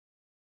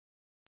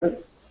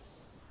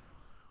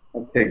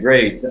Okay,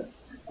 great.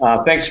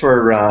 Thanks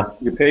for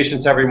your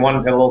patience, everyone.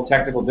 We've had a little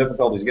technical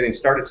difficulties getting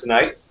started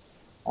tonight.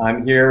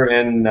 I'm here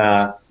in,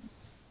 I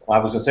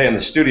was going to say in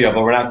the studio,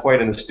 but we're not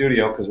quite in the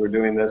studio because we're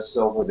doing this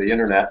over the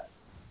internet.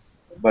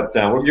 But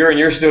you're in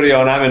your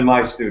studio and I'm in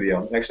my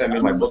studio. Actually, I'm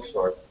in my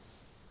bookstore.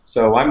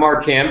 So I'm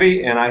Mark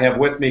Hamby, and I have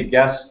with me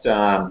guest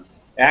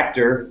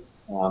actor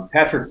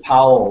Patrick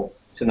Powell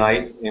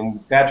tonight.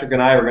 And Patrick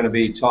and I are going to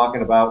be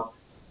talking about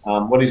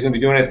what he's going to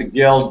be doing at the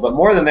Guild. But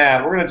more than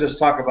that, we're going to just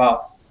talk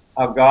about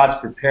how God's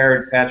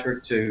prepared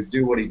Patrick to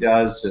do what he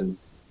does. And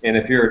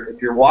if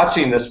you're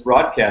watching this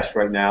broadcast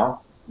right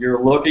now,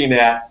 you're looking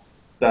at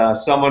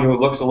someone who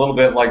looks a little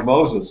bit like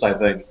Moses, I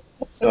think.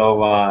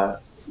 So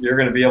you're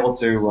going to be able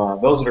to,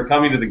 those that are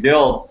coming to the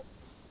Guild,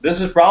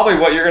 this is probably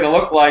what you're going to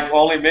look like,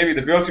 only maybe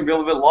the build's going to be a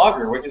little bit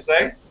longer, wouldn't you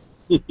say?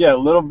 Yeah, a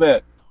little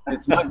bit.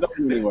 It's not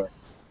going anywhere.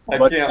 I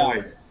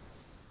can't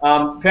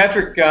wait.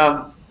 Patrick,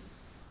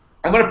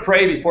 I'm going to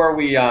pray before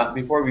we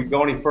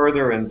go any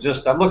further, and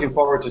just I'm looking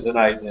forward to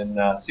tonight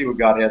and see what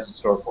God has in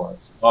store for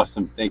us.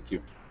 Awesome, thank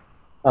you.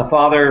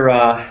 Father,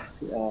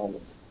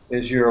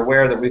 as you're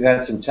aware that we've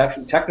had some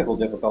technical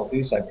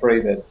difficulties, I pray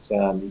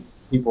that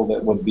people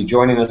that would be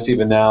joining us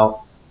even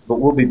now, but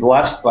will be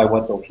blessed by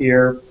what they'll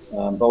hear,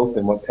 both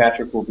in what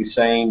Patrick will be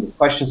saying, the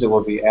questions that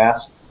will be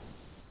asked,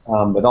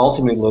 but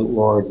ultimately,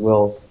 Lord,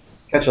 we'll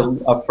catch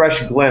a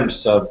fresh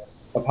glimpse of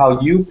how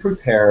you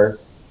prepare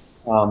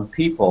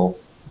people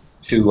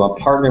to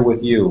partner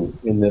with you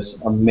in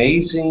this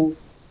amazing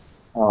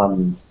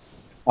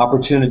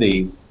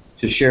opportunity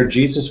to share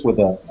Jesus with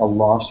a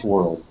lost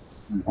world,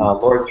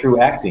 Lord,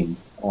 through acting.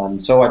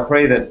 So I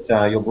pray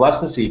that you'll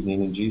bless this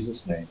evening in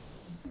Jesus' name.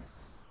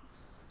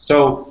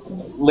 So,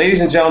 ladies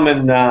and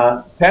gentlemen,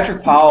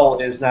 Patrick Powell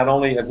is not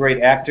only a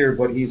great actor,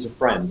 but he's a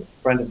friend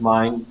of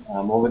mine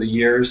over the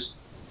years.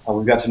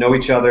 We've got to know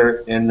each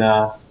other. And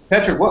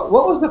Patrick, what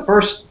was the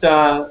first,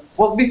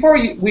 well, before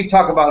we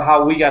talk about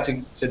how we got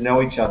to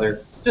know each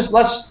other,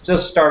 let's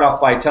just start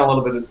off by telling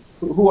a little bit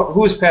of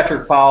who is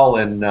Patrick Powell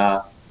and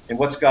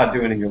what's God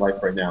doing in your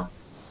life right now?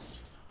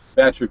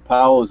 Patrick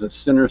Powell is a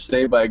sinner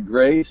saved by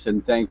grace,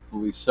 and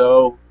thankfully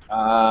so.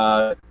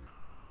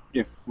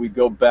 If we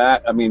go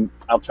back, I mean,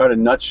 I'll try to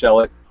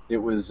nutshell it. It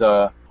was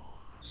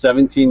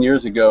 17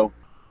 years ago,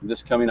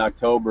 this coming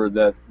October,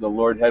 that the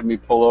Lord had me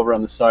pull over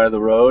on the side of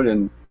the road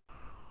and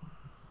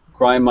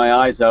crying my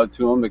eyes out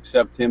to Him,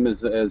 accept Him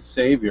as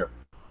Savior.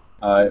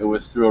 It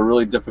was through a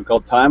really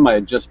difficult time. I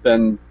had just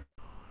been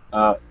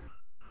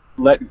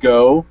let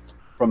go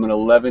from an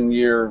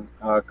 11-year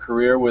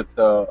career with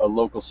a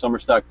local summer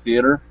stock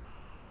theater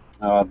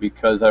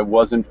because I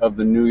wasn't of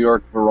the New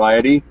York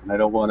variety, and I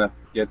don't want to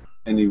get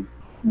any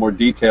more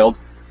detailed,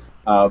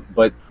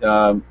 but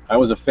I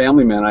was a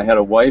family man. I had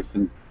a wife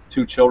and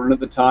 2 children at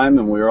the time,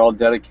 and we were all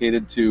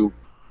dedicated to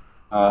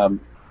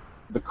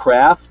the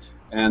craft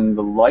and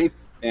the life,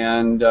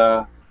 and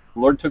the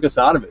Lord took us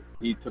out of it.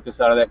 He took us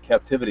out of that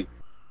captivity.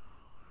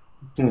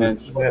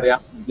 And shortly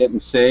after getting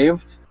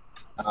saved,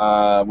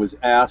 was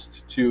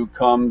asked to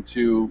come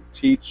to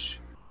teach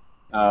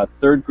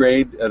 3rd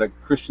grade at a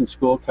Christian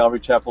school, Calvary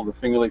Chapel, the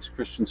Finger Lakes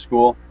Christian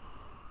School,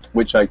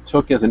 which I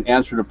took as an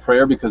answer to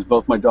prayer because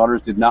both my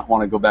daughters did not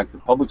want to go back to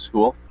public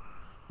school.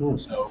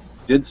 So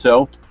did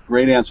so.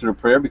 Great answer to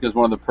prayer, because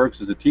one of the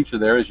perks as a teacher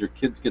there is your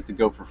kids get to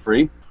go for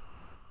free.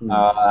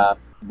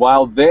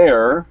 While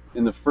there,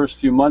 in the first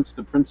few months,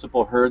 the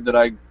principal heard that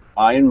I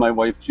and my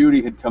wife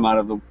Judy had come out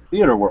of the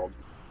theater world.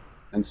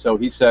 And so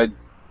he said,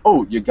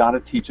 "Oh, you got to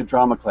teach a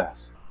drama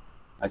class."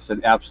 I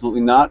said, "Absolutely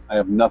not. I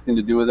have nothing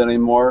to do with it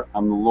anymore.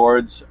 I'm the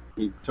Lord's.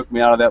 He took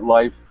me out of that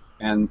life,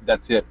 and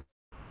that's it."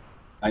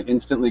 I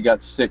instantly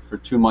got sick for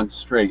 2 months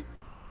straight,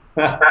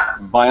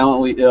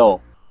 violently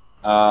ill.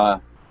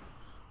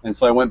 And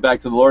so I went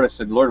back to the Lord. I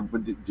said, "Lord,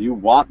 do you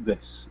want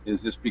this?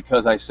 Is this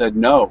because I said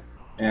no?"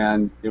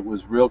 And it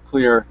was real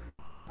clear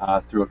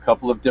through a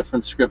couple of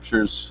different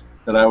scriptures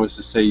that I was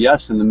to say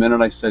yes. And the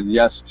minute I said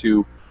yes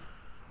to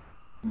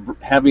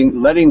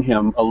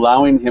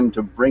allowing Him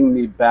to bring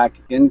me back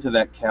into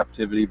that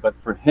captivity, but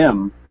for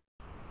Him,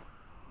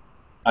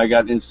 I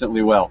got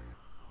instantly well.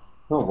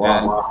 Oh,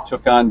 wow. And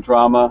took on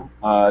drama,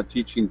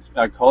 teaching.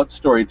 I call it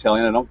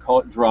storytelling. I don't call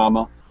it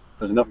drama.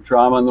 There's enough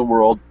drama in the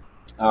world,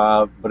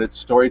 but it's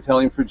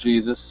storytelling for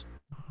Jesus.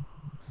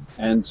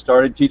 And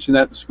started teaching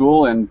that at the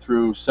school, and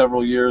through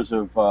several years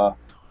of a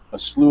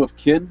slew of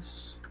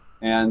kids,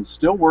 and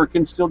still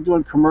working, still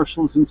doing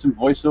commercials and some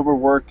voiceover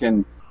work,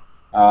 and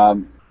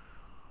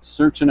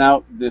searching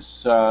out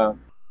this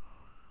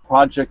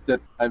project that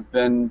I've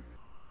been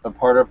a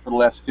part of for the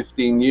last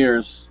 15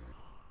 years.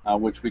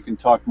 Which we can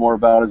talk more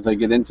about as I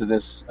get into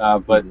this,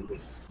 but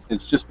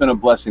it's just been a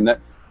blessing. That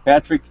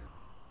Patrick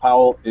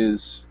Powell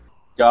is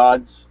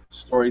God's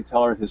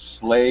storyteller, His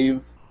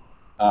slave,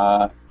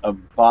 a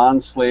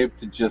bond slave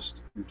to just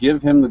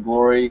give Him the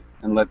glory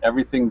and let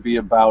everything be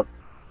about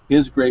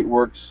His great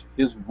works,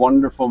 His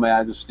wonderful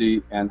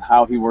majesty, and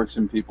how He works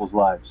in people's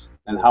lives.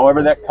 And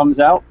however that comes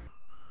out,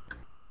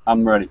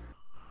 I'm ready.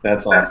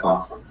 That's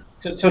awesome.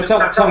 So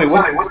tell me,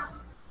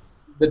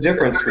 the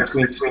difference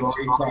between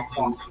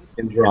storytelling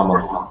and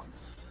drama?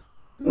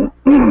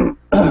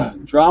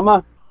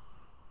 Drama,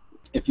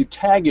 if you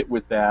tag it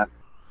with that,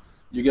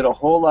 you get a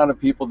whole lot of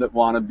people that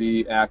want to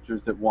be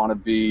actors, that want to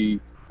be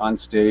on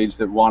stage,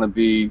 that want to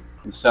be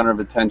the center of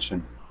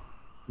attention.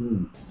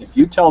 If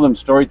you tell them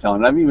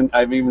storytelling,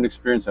 I've even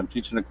experienced. I'm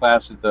teaching a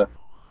class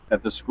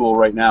at the school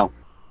right now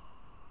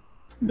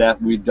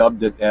that we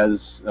dubbed it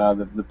as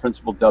the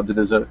principal dubbed it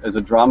as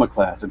a drama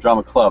class, a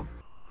drama club.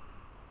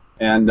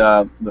 And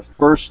the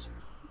first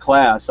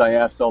class, I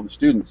asked all the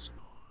students,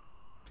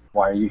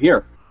 "Why are you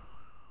here?"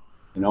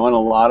 You know, and a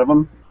lot of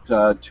them,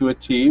 to a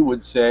T,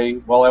 would say,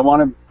 "Well, I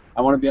want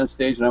to be on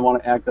stage, and I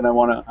want to act, and I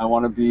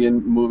want to be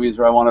in movies,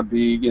 or I want to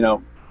be, you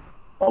know,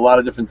 a lot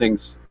of different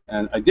things."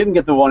 And I didn't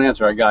get the one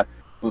answer I got.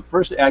 The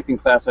first acting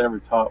class I ever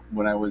taught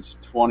when I was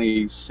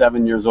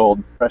 27 years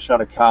old, fresh out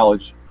of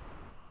college,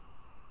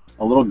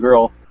 a little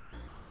girl,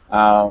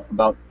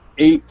 about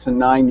 8 to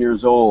 9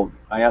 years old,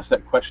 I asked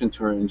that question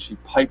to her, and she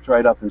piped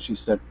right up and she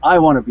said, "I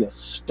want to be a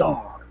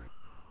star."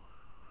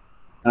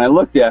 And I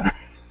looked at her,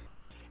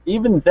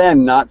 even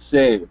then not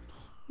saved.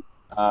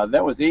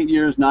 That was 8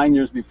 years, 9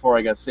 years before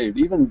I got saved.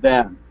 Even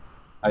then,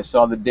 I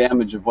saw the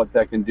damage of what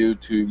that can do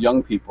to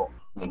young people.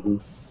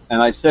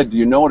 And I said, "Do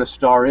you know what a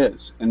star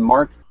is?" And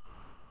Mark,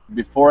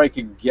 before I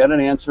could get an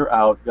answer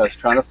out, I was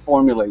trying to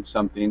formulate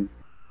something,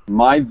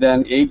 my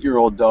then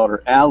 8-year-old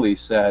daughter, Allie,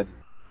 said,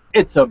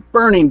 "It's a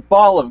burning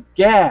ball of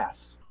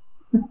gas."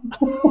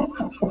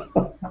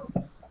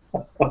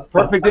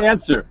 Perfect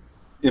answer.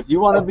 If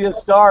you want to be a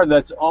star,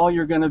 that's all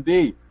you're going to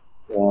be.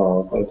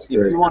 Oh, that's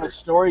great. If you want to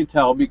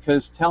storytell,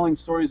 because telling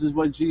stories is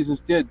what Jesus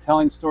did.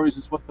 Telling stories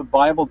is what the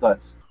Bible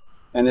does.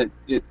 And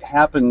it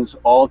happens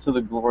all to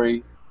the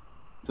glory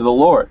to the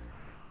Lord.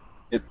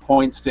 It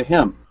points to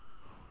Him.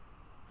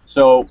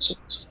 So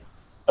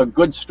a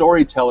good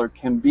storyteller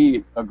can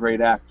be a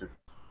great actor.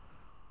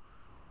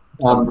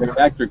 A great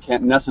actor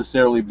can't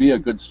necessarily be a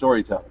good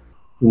storyteller.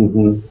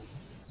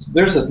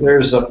 So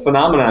there's a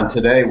phenomenon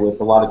today with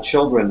a lot of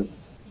children,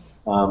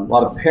 a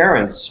lot of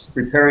parents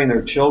preparing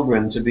their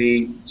children to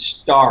be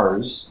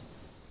stars,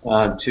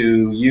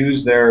 to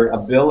use their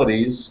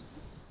abilities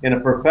in a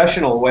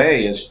professional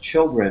way as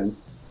children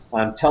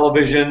on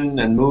television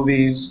and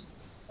movies.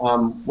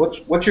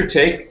 What's your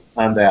take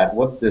on that?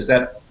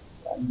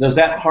 Does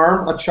that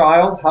harm a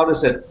child? How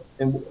does it?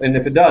 And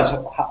if it does,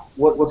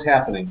 what's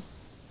happening?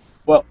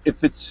 Well,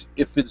 if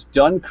it's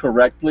done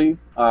correctly,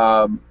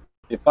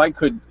 if I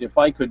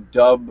could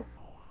dub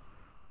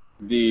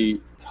the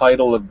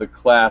title of the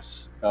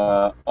class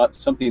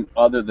something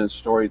other than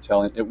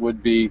storytelling, it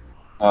would be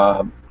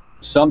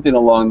something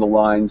along the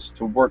lines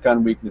to work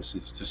on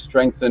weaknesses, to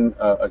strengthen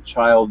a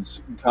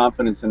child's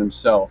confidence in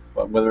himself,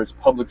 whether it's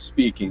public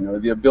speaking or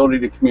the ability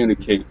to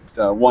communicate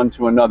one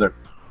to another.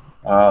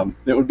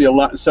 It would be a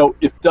lot. So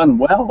if done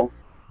well,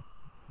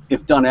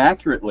 if done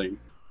accurately,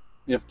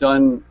 if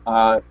done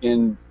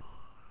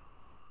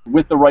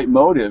with the right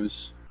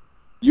motives,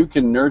 you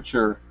can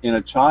nurture in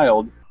a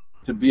child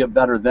to be a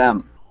better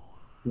them.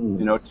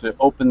 You know, to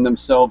open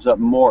themselves up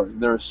more.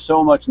 There is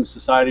so much in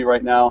society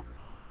right now.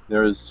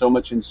 There is so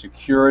much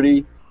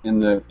insecurity in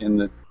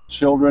the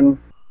children.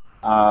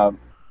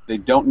 They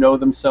don't know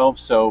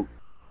themselves. So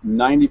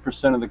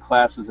 90% of the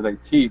classes that I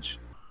teach,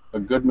 a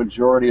good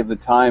majority of the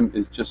time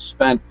is just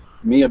spent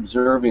me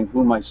observing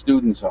who my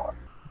students are,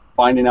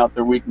 finding out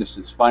their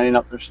weaknesses, finding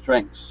out their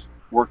strengths,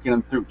 working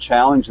them through,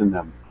 challenging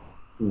them.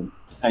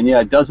 And yeah,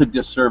 it does a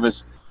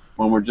disservice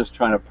when we're just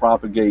trying to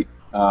propagate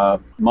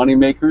money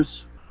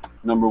makers.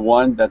 Number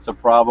one, that's a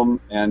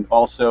problem. And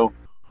also,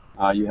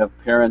 you have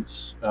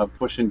parents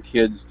pushing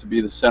kids to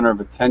be the center of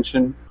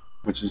attention,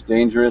 which is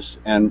dangerous.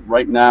 And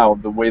right now,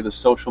 the way the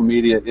social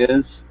media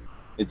is,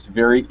 it's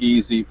very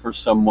easy for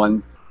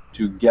someone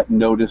to get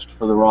noticed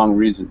for the wrong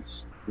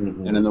reasons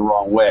and in the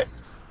wrong way.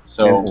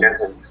 So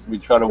we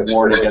try to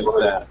warn against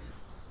that.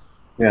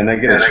 Yeah, and they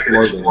get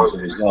exploited as a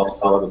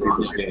result of other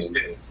people's gains.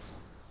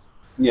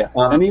 Yeah,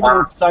 and even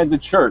inside the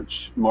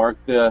church, Mark,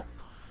 the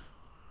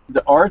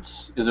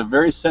arts is a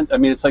very I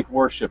mean, it's like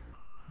worship.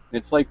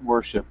 It's like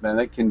worship, man.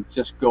 It can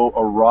just go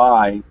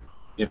awry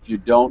if you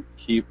don't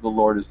keep the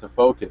Lord as the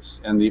focus.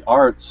 And the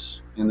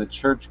arts in the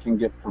church can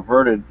get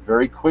perverted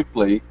very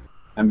quickly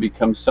and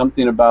become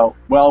something about,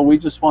 well, we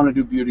just want to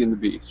do Beauty and the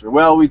Beast, or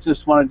well, we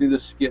just want to do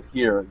this skit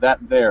here, or that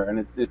there,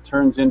 and it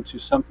turns into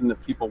something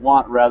that people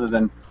want rather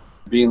than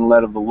being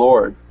led of the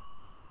Lord.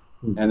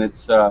 And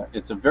it's a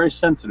very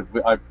sensitive.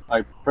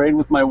 I prayed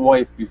with my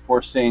wife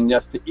before saying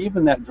yes to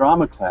even that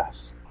drama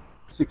class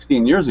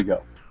 16 years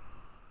ago.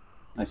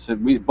 I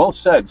said, we both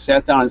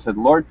sat down and said,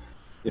 Lord,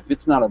 if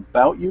it's not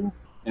about you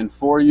and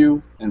for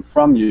you and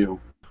from you,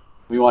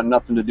 we want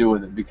nothing to do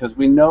with it, because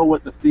we know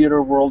what the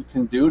theater world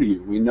can do to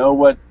you. We know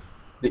what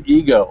the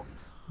ego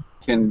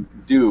can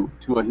do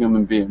to a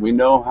human being. We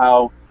know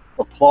how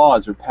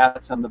applause or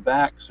pats on the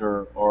backs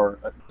or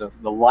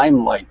the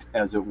limelight,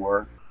 as it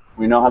were,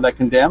 we know how that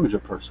can damage a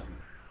person.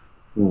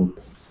 You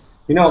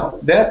know,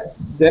 that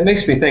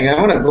makes me think. I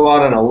want to go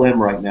out on a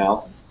limb right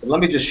now, but let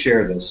me just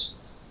share this.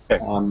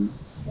 Okay.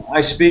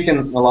 I speak in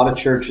a lot of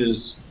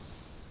churches,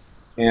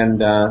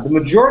 and the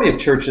majority of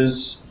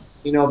churches,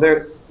 you know,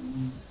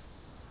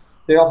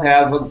 they'll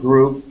have a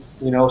group,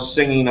 you know,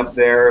 singing up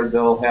there.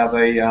 They'll have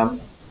a, you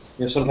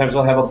know, sometimes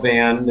they'll have a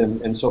band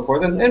and so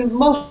forth, and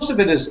most of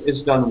it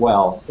is done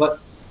well. But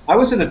I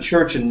was in a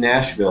church in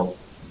Nashville.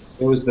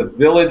 It was the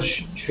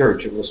Village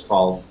Church, it was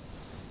called,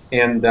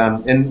 and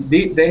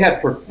they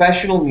had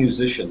professional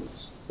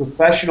musicians,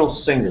 professional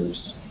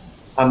singers.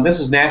 This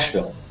is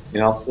Nashville, you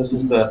know. This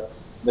is the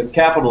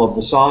capital of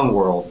the song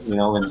world, you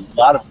know, and A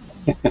lot of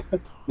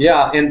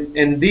yeah,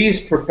 and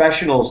these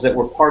professionals that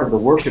were part of the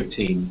worship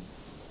team,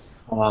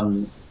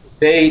 um,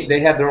 they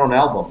had their own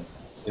album,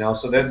 you know,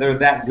 so they're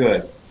that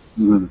good.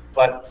 Mhm.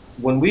 But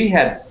when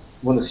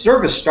the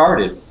service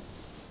started,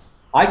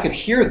 I could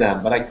hear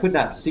them, but I could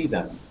not see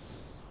them.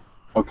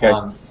 Okay.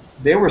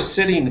 They were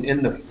sitting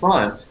in the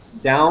front,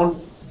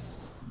 down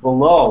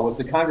below, as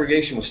the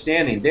congregation was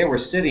standing. They were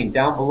sitting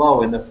down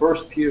below in the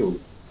first pew,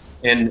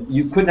 and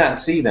you could not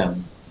see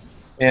them.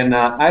 And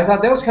I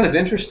thought that was kind of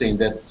interesting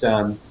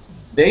that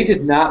they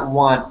did not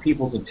want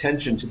people's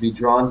attention to be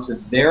drawn to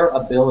their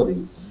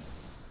abilities.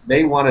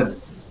 They wanted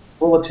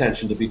full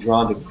attention to be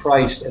drawn to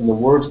Christ and the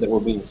words that were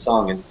being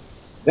sung. And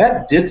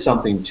that did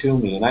something to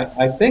me. And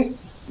I think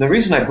the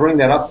reason I bring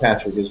that up,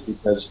 Patrick, is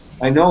because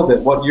I know that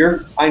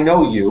I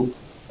know you,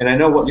 and I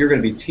know what you're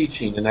going to be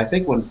teaching. And I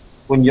think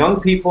when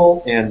young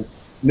people and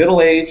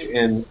middle-aged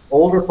and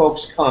older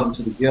folks come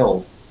to the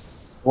Guild,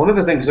 one of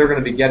the things they're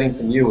going to be getting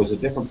from you is a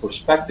different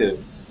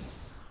perspective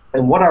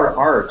and what our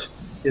art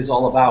is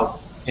all about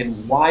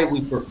and why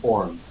we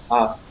perform.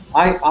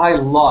 I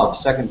love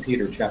 2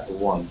 Peter chapter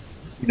 1.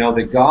 You know,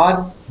 that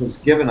God has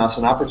given us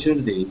an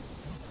opportunity.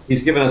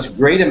 He's given us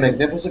great and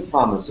magnificent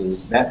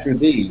promises that through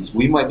these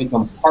we might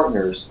become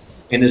partners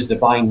in His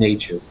divine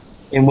nature.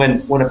 And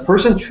when a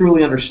person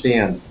truly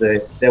understands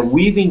the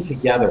weaving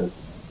together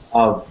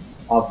of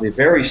the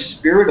very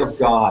Spirit of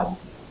God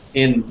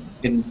in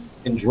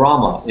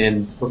drama,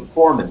 in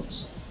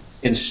performance,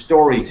 in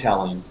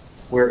storytelling,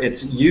 where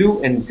it's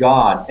you and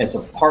God as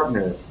a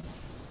partner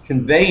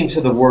conveying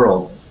to the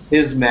world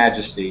His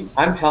majesty.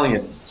 I'm telling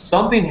you,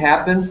 something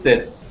happens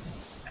that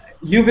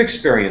you've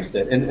experienced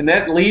it. And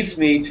that leads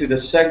me to the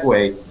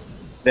segue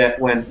that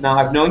now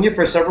I've known you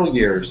for several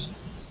years,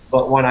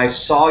 but when I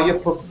saw you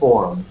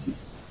perform,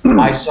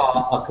 I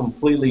saw a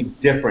completely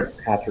different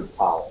Patrick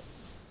Powell.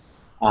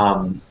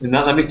 And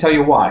now let me tell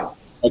you why.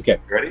 Okay.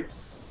 Ready?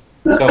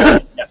 So,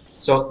 Yes.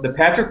 so the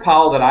Patrick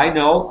Powell that I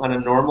know on a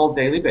normal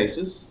daily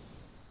basis,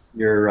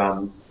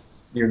 you're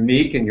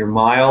meek and you're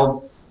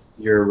mild,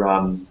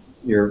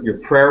 you're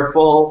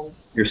prayerful,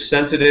 you're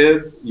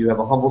sensitive, you have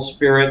a humble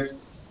spirit,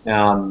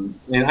 and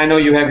I know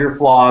you have your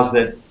flaws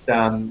that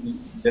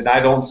that I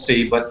don't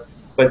see, but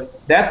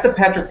that's the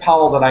Patrick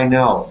Powell that I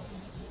know.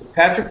 The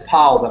Patrick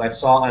Powell that I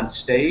saw on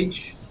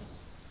stage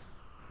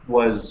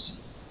was,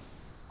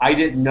 I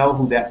didn't know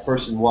who that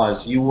person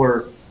was. You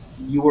were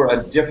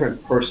a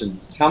different person.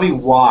 Tell me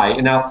why.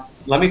 And now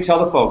let me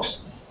tell the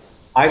folks,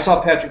 I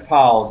saw Patrick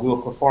Powell do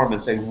a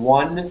performance, a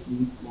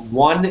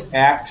one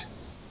act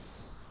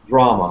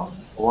drama,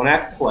 a one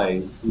act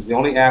play. He's the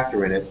only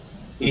actor in it.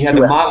 He had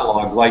the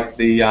monologue like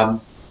the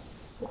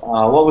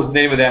what was the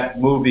name of that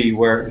movie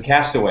where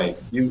Castaway?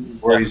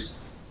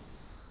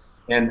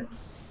 And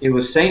it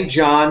was Saint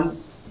John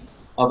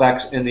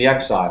in the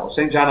Exile.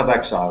 Saint John of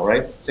Exile,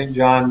 right? Saint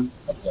John.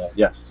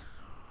 Yes.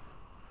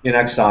 In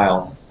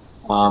Exile.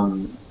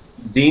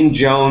 Dean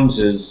Jones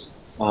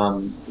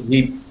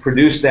he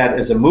produced that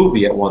as a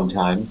movie at one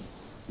time,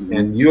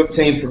 and you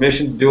obtained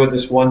permission to do it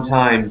this one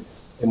time.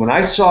 And when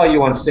I saw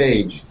you on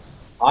stage,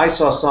 I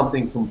saw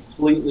something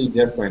completely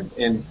different.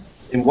 And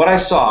what I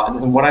saw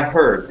and what I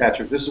heard,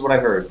 Patrick, this is what I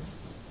heard.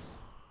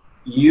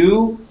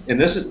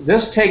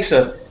 This takes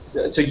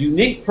it's a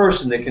unique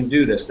person that can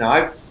do this.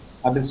 Now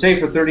I've been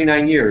saved for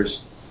 39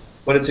 years,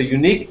 but it's a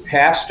unique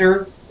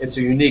pastor, it's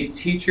a unique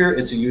teacher,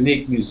 it's a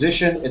unique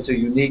musician, it's a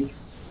unique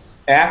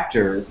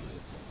actor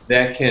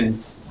that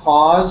can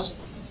cause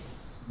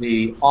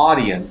the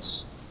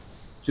audience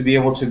to be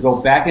able to go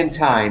back in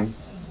time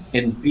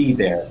and be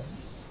there.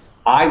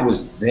 I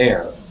was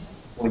there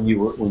when you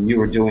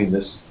were doing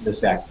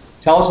this act.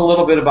 Tell us a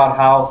little bit about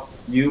how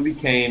you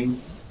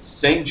became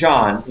Saint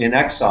John in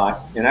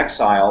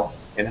exile,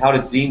 and how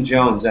did Dean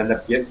Jones end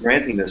up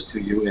granting this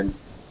to you? And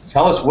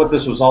tell us what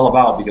this was all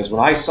about, because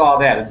when I saw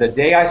that, the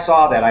day I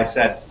saw that, I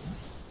said,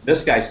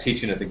 this guy's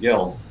teaching at the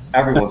Guild.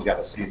 Everyone's got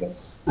to see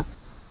this.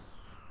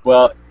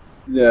 Well,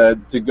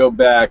 to go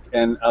back,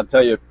 and I'll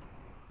tell you,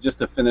 just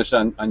to finish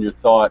on your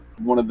thought,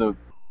 one of the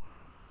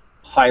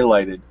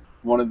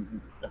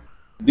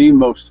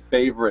most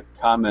favorite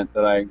comment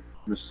that I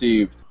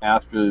received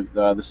after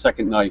the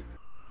second night,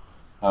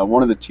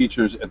 one of the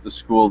teachers at the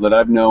school that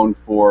I've known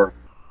for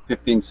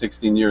 15,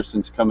 16 years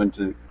since coming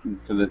to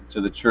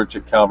the church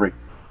at Calvary,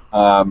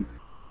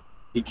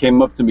 he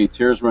came up to me,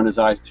 tears were in his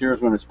eyes,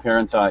 tears were in his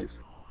parents' eyes,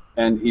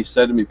 and he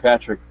said to me,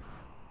 Patrick,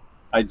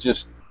 I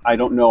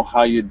don't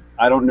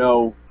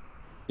know,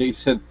 he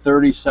said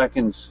 30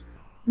 seconds,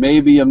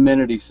 maybe a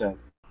minute, he said.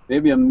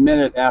 maybe a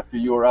minute after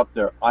you were up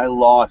there, I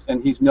lost,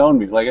 and he's known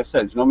me, like I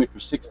said, he's known me for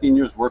 16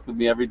 years, worked with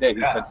me every day.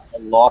 He said, I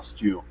lost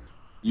you.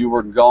 You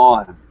were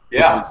gone.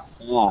 Yeah.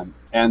 You were gone.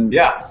 And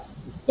yeah.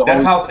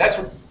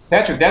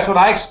 Patrick, that's what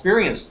I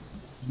experienced.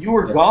 You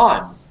were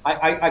gone.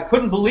 I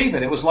couldn't believe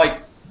it. It was like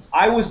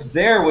I was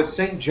there with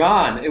St.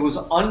 John. It was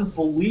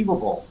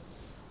unbelievable.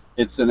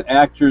 It's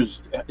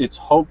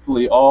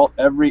hopefully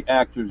every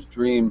actor's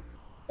dream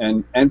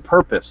and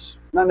purpose.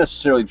 Not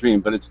necessarily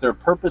dream, but it's their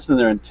purpose and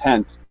their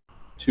intent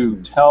to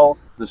tell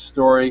the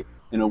story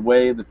in a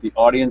way that the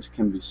audience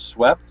can be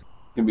swept,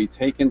 can be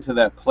taken to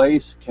that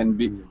place,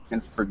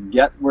 can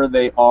forget where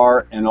they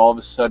are and all of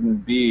a sudden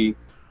be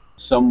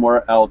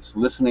somewhere else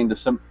listening to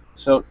some.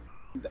 So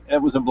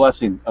it was a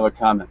blessing of a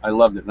comment. I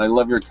loved it, and I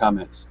love your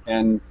comments.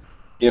 And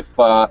if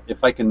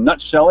I can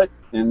nutshell it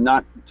and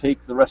not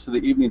take the rest of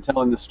the evening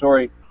telling the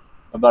story,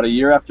 about a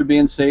year after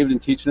being saved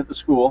and teaching at the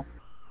school,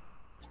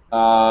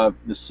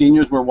 the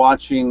seniors were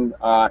watching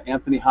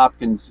Anthony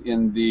Hopkins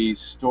in the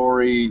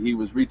story. He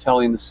was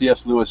retelling the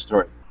C.S. Lewis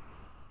story.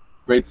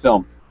 Great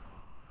film.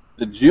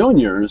 The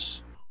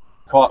juniors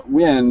caught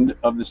wind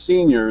of the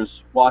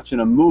seniors watching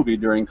a movie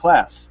during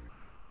class.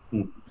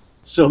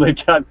 So they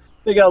got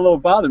a little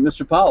bothered.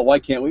 Mr. Powell, why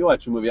can't we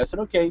watch a movie? I said,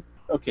 okay,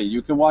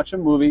 you can watch a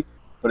movie,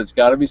 but it's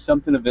got to be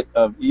something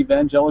of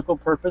evangelical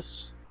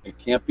purpose. It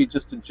can't be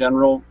just a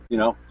general,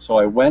 So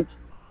I went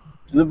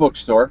to the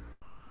bookstore,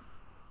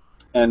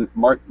 and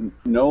Mark,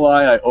 no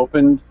lie, I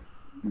opened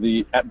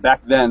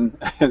back then,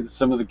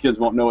 some of the kids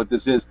won't know what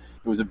this is,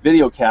 it was a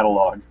video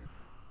catalog,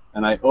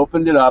 and I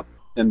opened it up,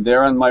 and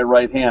there on my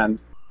right hand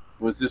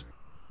was this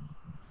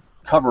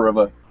cover of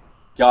a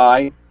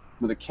guy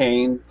with a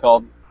cane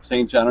called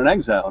St. John in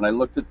Exile, and I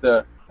looked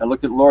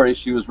at Lori.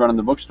 She was running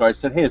the bookstore. I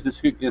said, "Hey, is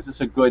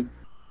this a good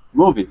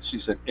movie?" She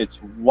said,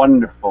 "It's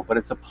wonderful, but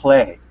it's a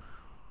play."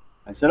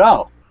 I said,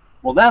 "Oh,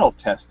 well, that'll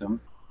test him."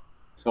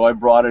 So I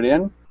brought it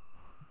in,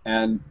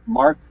 and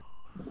Mark,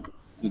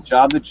 the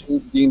job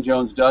that Dean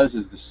Jones does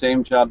is the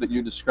same job that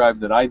you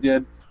described that I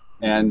did,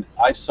 and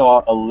I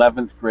saw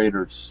 11th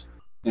graders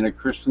in a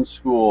Christian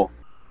school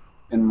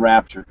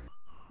enraptured,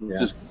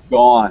 just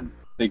gone.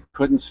 They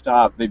couldn't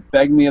stop. They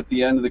begged me at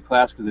the end of the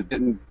class because it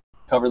didn't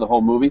cover the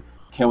whole movie.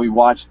 Can we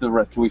watch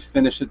can we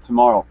finish it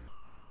tomorrow?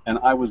 And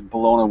I was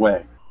blown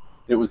away.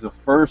 It was the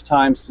first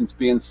time since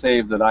being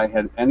saved that I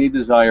had any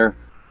desire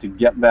to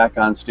get back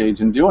on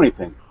stage and do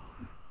anything.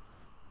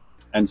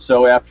 And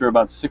so after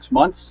about 6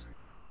 months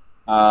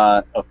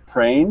of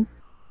praying,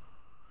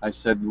 I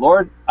said,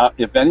 Lord,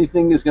 if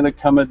anything is going to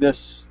come of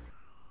this,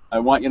 I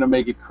want you to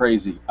make it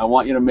crazy. I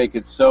want you to make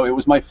it so. It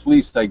was my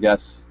fleece, I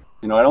guess.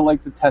 I don't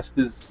like to test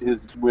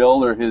his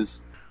will or his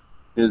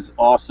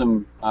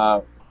awesome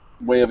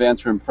way of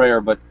answering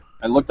prayer, but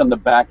I looked on the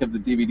back of the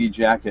DVD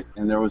jacket,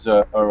 and there was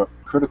a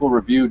critical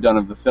review done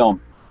of the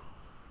film,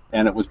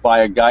 and it was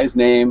by a guy's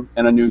name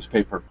and a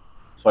newspaper.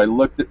 So I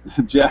looked at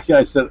the jacket.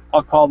 I said,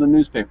 I'll call the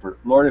newspaper.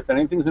 Lord, if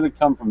anything's going to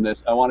come from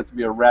this, I want it to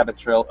be a rabbit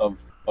trail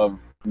of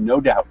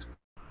no doubt.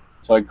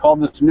 So I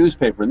called this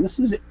newspaper, and this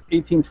is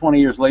 18, 20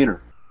 years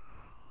later.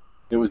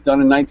 It was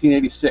done in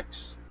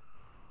 1986.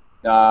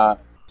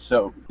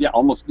 So,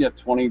 almost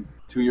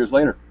 22 years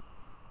later.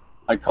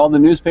 I called the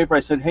newspaper. I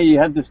said, hey, you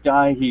had this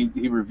guy. He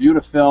reviewed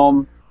a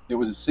film. It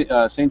was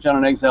St. John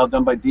in Exile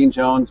done by Dean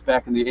Jones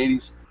back in the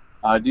 80s.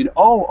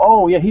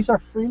 Yeah, he's our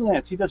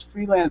freelance. He does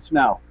freelance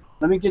now.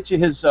 Let me get you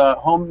his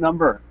home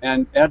number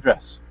and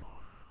address.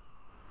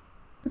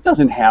 It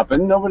doesn't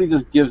happen. Nobody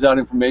just gives out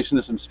information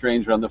to some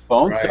stranger on the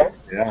phone. Right. So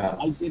Yeah.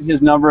 I get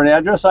his number and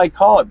address. I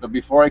call it. But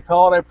before I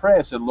call it, I pray.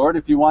 I said, Lord,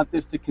 if you want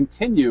this to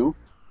continue,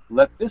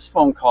 let this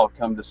phone call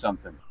come to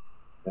something.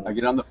 I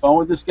get on the phone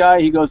with this guy.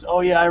 He goes,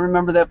 oh, yeah, I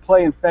remember that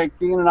play. In fact,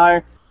 Dean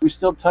and we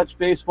still touch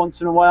base once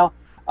in a while.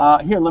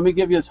 Here, let me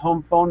give you his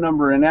home phone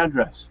number and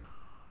address.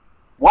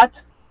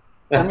 What?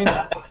 I mean,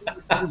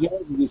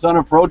 this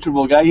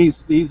unapproachable guy. He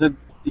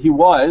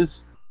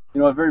was,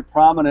 a very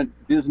prominent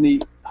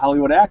Disney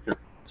Hollywood actor.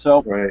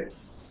 So right.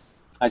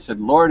 I said,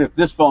 Lord, if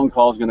this phone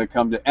call is going to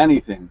come to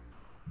anything,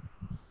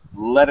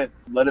 let it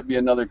be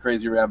another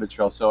crazy rabbit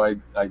trail. So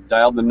I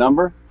dialed the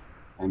number,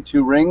 and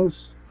 2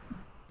 rings,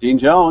 Dean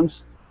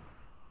Jones.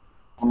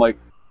 I'm like,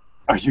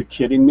 are you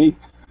kidding me?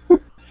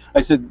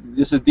 I said,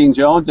 this is Dean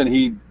Jones, and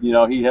he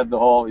had the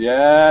whole,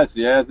 yes,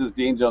 this is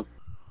Dean Jones.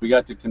 We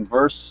got to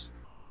converse.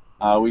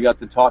 We got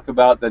to talk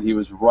about that he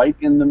was right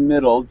in the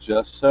middle,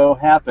 just so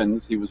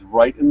happens, he was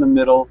right in the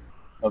middle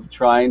of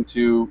trying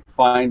to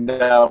find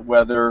out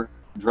whether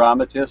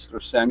Dramatist or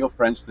Samuel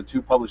French, the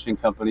 2 publishing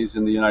companies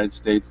in the United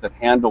States that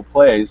handle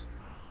plays,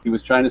 he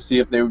was trying to see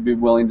if they would be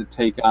willing to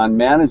take on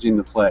managing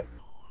the play.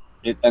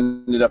 It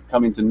ended up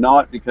coming to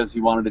naught because he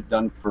wanted it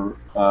done for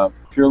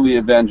purely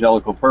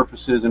evangelical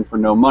purposes and for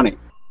no money.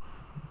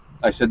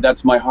 I said,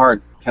 that's my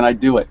heart. Can I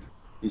do it?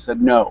 He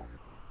said, no.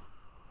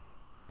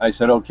 I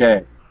said,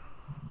 okay.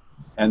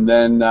 And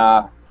then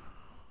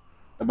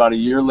about a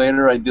year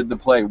later, I did the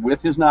play with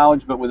his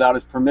knowledge but without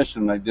his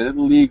permission. I did it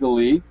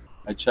legally.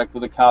 I checked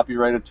with a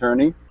copyright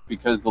attorney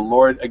because the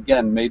Lord,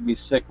 again, made me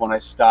sick when I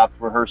stopped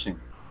rehearsing.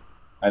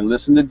 I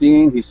listened to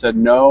Dean. He said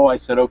no. I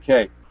said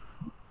okay.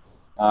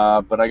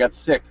 But I got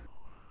sick.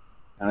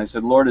 And I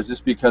said, Lord, is this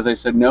because I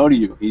said no to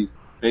you? He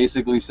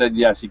basically said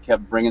yes. He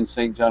kept bringing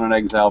St. John in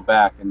Exile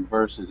back and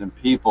verses and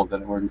people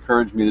that were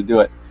encouraged me to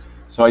do it.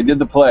 So I did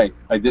the play.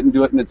 I didn't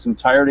do it in its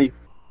entirety,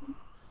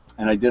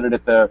 and I did it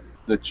at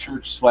the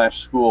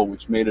church/school,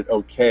 which made it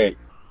okay.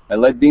 I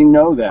let Dean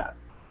know that.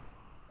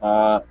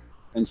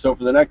 And so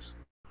for the next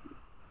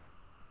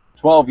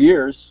 12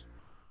 years,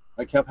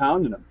 I kept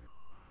hounding him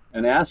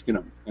and asking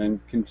him and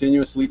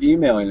continuously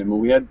emailing him.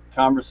 And we had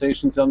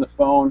conversations on the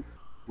phone.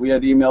 We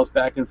had emails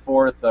back and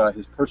forth.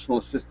 His personal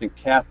assistant,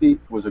 Kathy,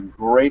 was a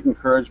great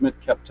encouragement,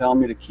 kept telling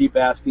me to keep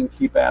asking,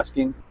 keep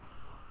asking.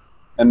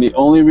 And the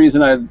only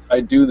reason I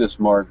do this,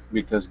 Mark,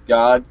 because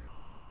God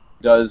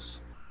does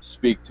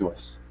speak to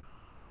us.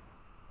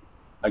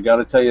 I got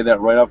to tell you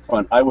that right up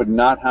front. I would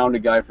not hound a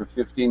guy for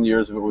 15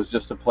 years if it was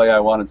just a play I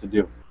wanted to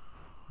do.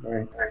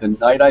 Right. The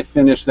night I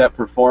finished that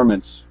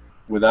performance,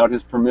 without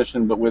his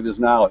permission but with his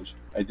knowledge,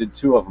 I did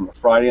 2 of them, a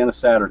Friday and a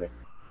Saturday.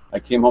 I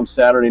came home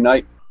Saturday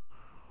night.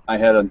 I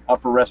had an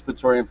upper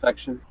respiratory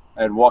infection,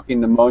 I had walking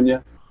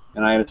pneumonia,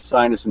 and I had a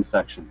sinus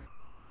infection.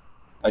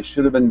 I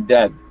should have been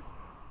dead.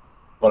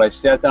 But I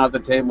sat down at the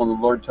table and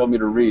the Lord told me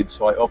to read,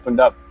 so I opened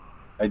up.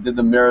 I did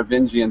the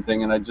Merovingian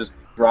thing, and I just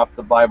dropped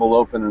the Bible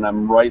open, and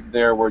I'm right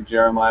there where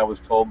Jeremiah was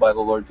told by the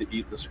Lord to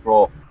eat the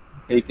scroll.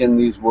 Take in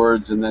these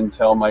words and then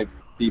tell my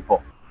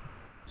people.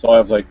 So I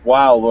was like,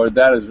 wow, Lord,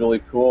 that is really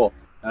cool.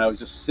 And I was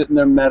just sitting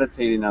there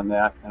meditating on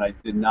that, and I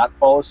did not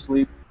fall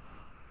asleep.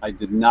 I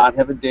did not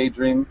have a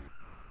daydream.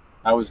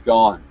 I was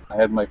gone. I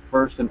had my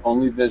first and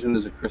only vision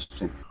as a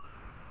Christian.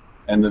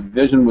 And the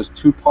vision was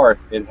 2-part.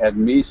 It had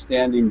me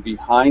standing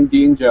behind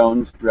Dean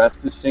Jones,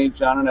 dressed as St.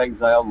 John in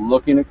Exile,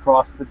 looking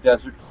across the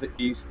desert to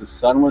the east. The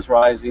sun was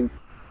rising,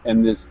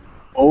 and this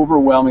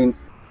overwhelming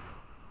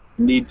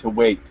need to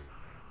wait.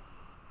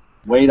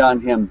 Wait on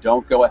him.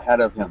 Don't go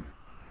ahead of him.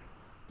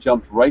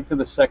 Jumped right to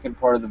the second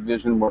part of the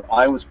vision where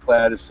I was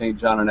clad as St.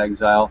 John in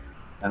Exile,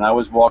 and I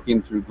was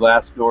walking through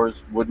glass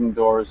doors, wooden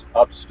doors,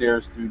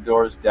 upstairs through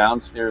doors,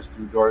 downstairs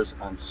through doors,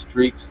 on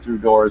streets through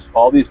doors,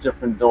 all these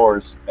different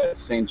doors as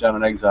St. John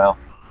in Exile,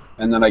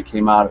 and then I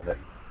came out of it.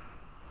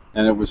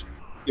 And it was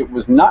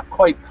not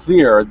quite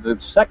clear. The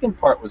second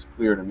part was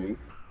clear to me,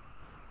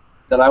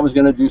 that I was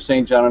going to do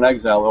St. John in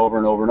Exile over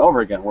and over and over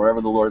again,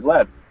 wherever the Lord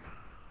led.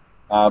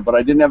 But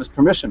I didn't have his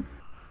permission.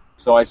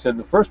 So I said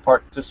the first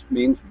part just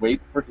means wait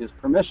for his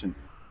permission.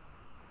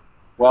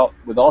 Well,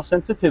 with all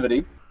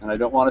sensitivity, and I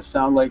don't want to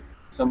sound like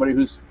somebody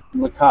who's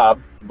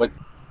macabre, but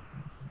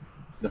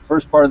the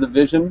first part of the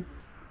vision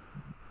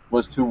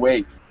was to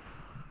wait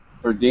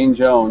for Dean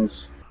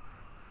Jones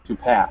to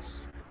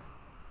pass.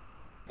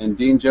 And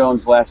Dean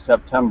Jones last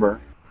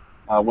September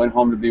went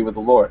home to be with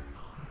the Lord.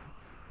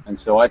 And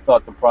so I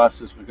thought the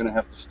process was going to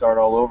have to start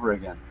all over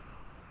again.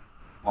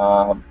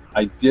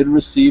 I did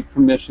receive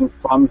permission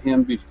from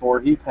him before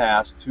he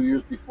passed. 2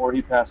 years before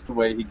he passed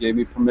away, he gave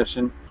me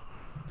permission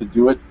to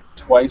do it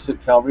twice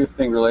at Calvary of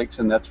Finger Lakes,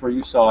 and that's where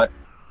you saw it.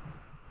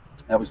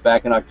 That was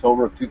back in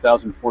October of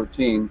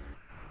 2014.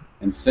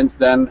 And since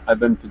then, I've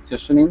been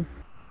petitioning.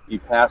 He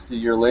passed a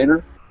year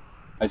later.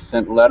 I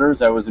sent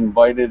letters. I was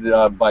invited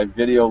by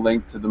video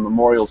link to the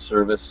memorial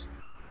service.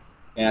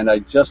 And I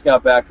just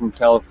got back from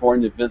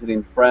California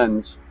visiting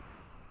friends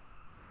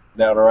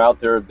that are out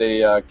there.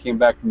 They came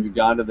back from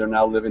Uganda. They're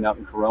now living out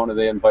in Corona.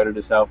 They invited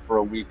us out for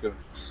a week of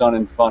sun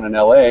and fun in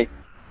LA,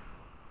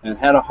 and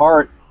had a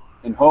heart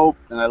and hope.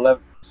 And I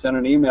sent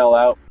an email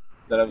out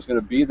that I was going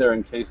to be there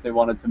in case they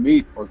wanted to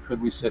meet, or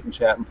could we sit and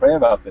chat and pray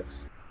about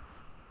this.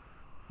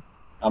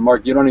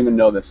 Mark, you don't even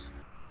know this.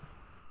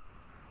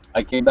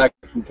 I came back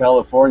from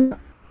California.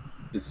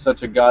 It's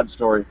such a God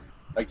story.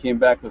 I came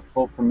back with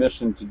full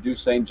permission to do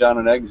St. John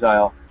in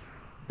Exile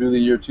through the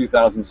year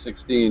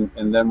 2016,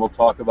 and then we'll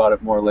talk about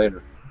it more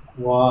later.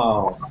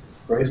 Wow.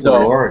 Praise the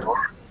Lord.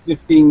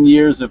 15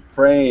 years of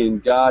praying.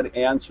 God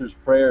answers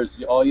prayers.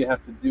 All you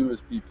have to do is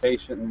be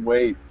patient and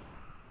wait.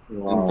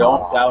 Wow. And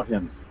don't doubt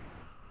him.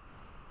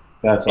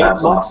 That's 8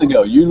 awesome. months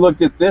ago, you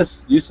looked at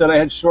this. You said I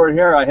had short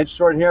hair. I had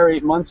short hair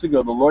 8 months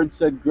ago. The Lord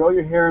said, grow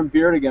your hair and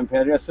beard again,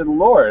 Patrick. I said,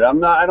 Lord,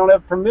 I don't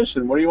have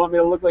permission. What do you want me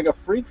to look like a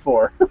freak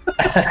for?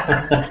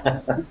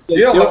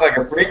 You don't look like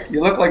a freak.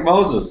 You look like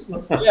Moses.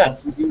 Yeah,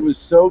 he was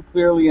so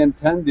clearly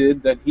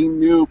intended that he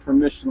knew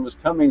permission was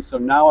coming. So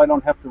now I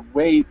don't have to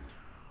wait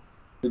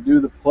to do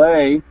the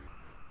play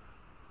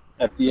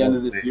at the end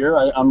of this year.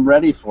 I'm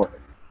ready for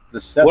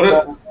it.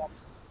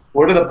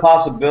 What are the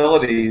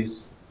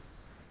possibilities?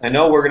 I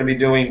know we're going to be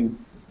doing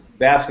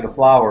Basket of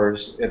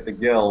Flowers at the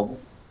Guild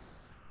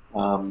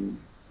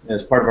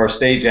as part of our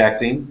stage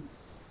acting.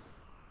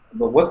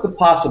 But what's the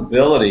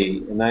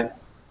possibility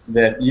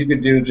that you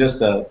could do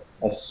just a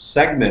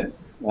segment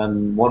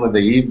on one of the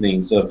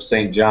evenings of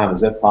St. John? Is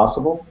that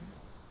possible?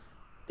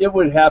 It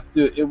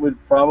would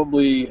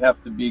probably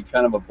have to be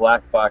kind of a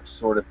black box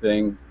sort of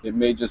thing. It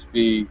may just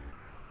be.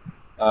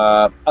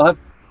 Let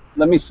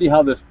me see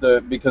how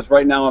because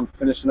right now I'm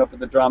finishing up with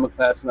the drama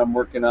class and I'm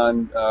working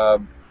on.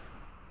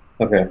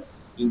 Okay.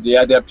 the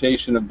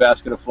adaptation of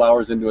Basket of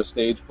Flowers into a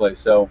stage play.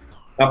 So,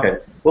 okay.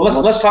 Well,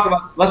 let's talk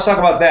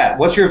about that.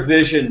 What's your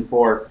vision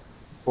for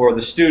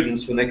the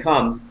students when they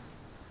come?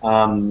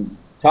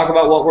 Talk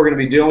about what we're going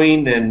to be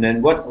doing, and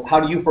how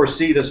do you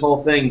foresee this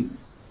whole thing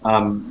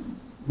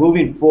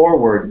moving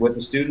forward with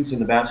the students in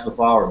the Basket of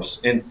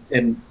Flowers,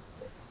 and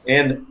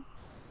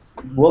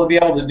will they be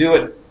able to do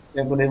it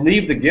when they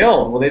leave the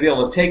guild? Will they be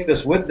able to take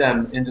this with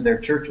them into their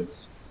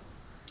churches?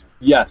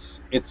 yes,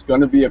 it's going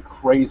to be a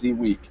crazy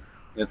week.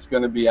 It's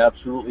going to be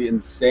absolutely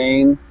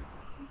insane,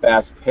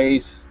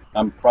 fast-paced.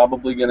 I'm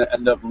probably going to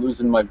end up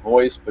losing my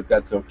voice, but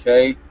that's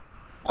okay.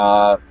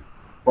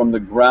 From the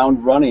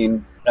ground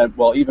running, and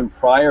well, even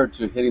prior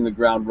to hitting the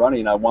ground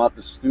running, I want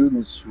the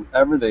students,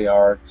 whoever they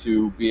are,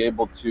 to be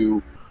able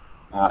to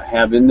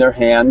have in their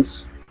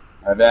hands.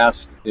 I've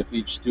asked if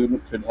each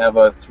student could have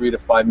a 3 to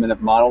 5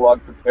 minute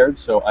monologue prepared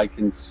so I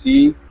can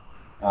see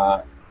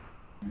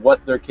what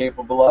they're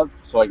capable of,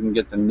 so I can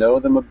get to know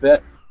them a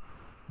bit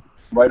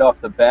right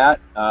off the bat.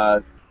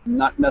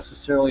 Not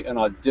necessarily an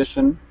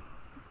audition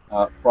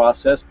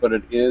process, but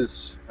it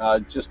is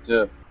just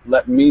to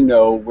let me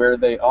know where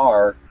they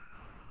are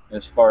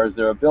as far as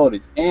their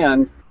abilities.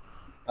 And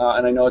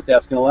I know it's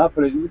asking a lot,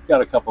 but you've got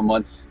a couple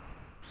months,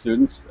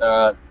 students,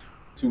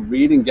 to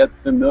read and get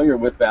familiar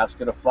with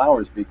Basket of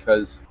Flowers,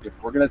 because if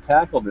we're going to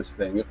tackle this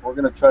thing, if we're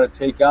going to try to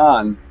take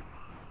on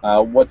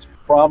what's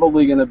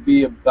probably going to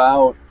be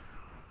about,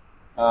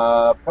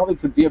 probably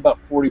could be about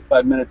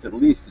 45 minutes at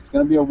least. It's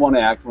going to be a one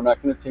act. We're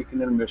not going to take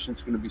an intermission.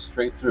 It's going to be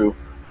straight through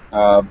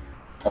a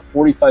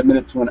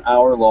 45-minute to an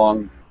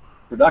hour-long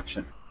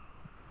production,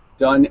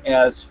 done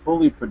as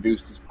fully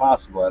produced as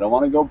possible. I don't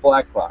want to go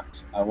black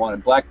box.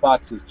 Black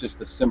box is just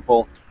a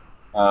simple,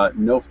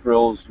 no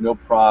frills, no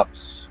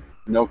props,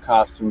 no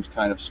costumes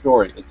kind of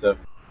story. It's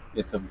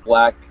a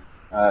black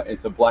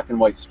and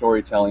white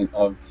storytelling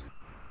of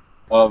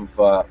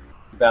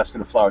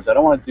Basket of Flowers. I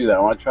don't want to do that. I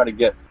want to try to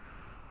get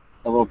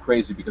a little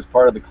crazy, because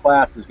part of the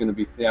class is going to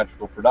be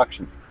theatrical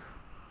production.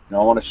 I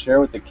want to share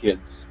with the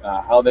kids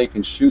how they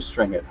can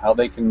shoestring it, how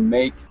they can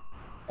make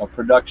a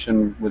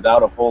production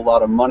without a whole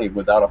lot of money,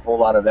 without a whole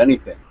lot of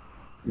anything.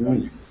 You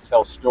can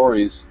tell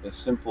stories as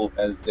simple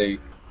as they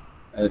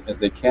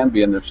can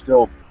be, and they're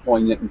still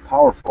poignant and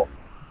powerful.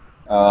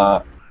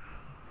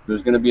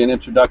 There's going to be an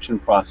introduction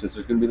process.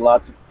 There's going to be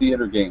lots of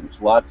theater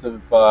games, lots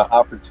of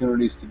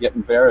opportunities to get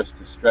embarrassed,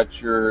 to stretch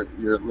your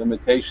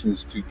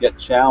limitations, to get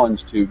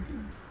challenged, to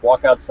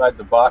walk outside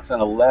the box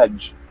on a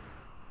ledge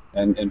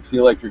and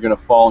feel like you're going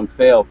to fall and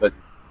fail, but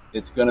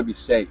it's going to be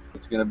safe.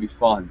 It's going to be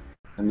fun,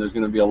 and there's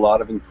going to be a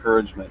lot of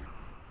encouragement.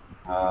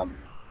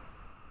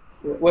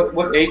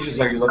 What ages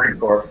are you looking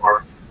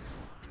for?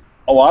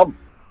 Well,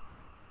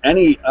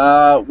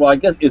 I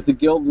guess, is the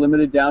guild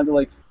limited down to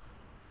like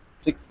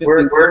 15?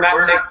 We're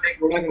not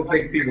going to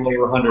take people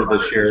over 100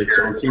 this year,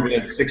 so we're keeping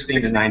it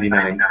 16 to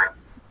 99.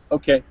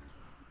 Okay.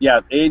 Yeah,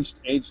 age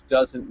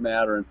doesn't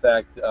matter. In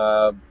fact,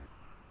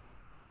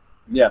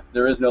 yeah,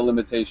 there is no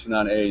limitation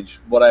on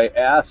age. What I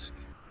ask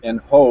and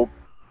hope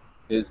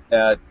is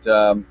that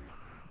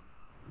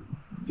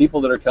people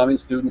that are coming,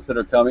 students that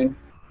are coming,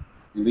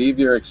 leave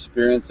your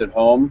experience at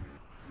home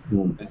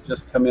and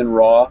just come in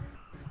raw.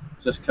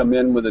 Just come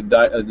in with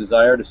a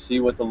desire to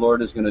see what the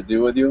Lord is going to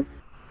do with you.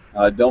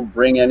 Don't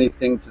bring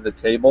anything to the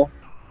table.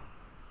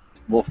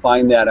 We'll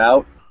find that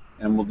out,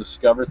 and we'll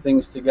discover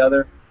things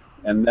together,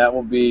 and that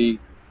will be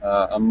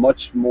a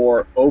much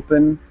more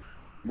open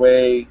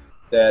way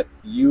that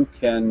you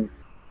can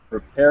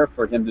prepare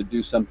for Him to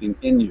do something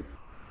in you.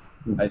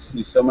 I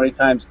see so many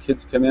times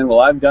kids come in, well,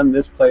 I've done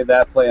this play,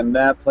 that play, and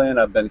that play, and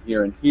I've been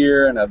here and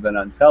here, and I've been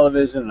on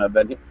television, and I've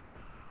been here.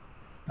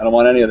 I don't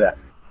want any of that.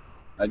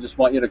 I just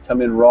want you to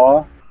come in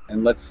raw,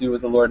 and let's see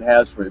what the Lord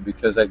has for you,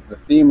 because the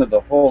theme of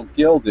the whole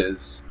guild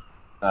is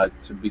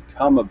to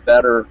become a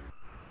better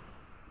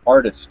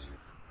artist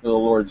for the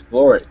Lord's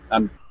glory.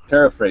 I'm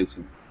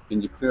paraphrasing.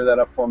 Can you clear that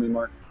up for me,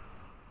 Mark?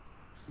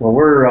 Well,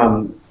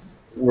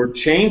 we're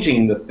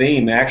changing the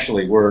theme,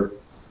 actually.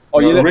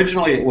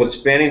 Originally it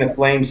was fanning the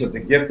flames of the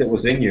gift that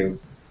was in you.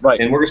 Right.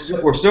 And we're still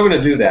going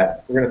to do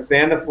that. We're going to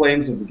fan the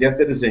flames of the gift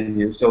that is in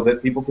you so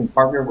that people can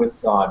partner with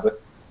God.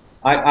 But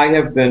I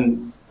have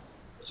been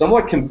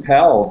somewhat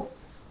compelled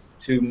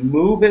to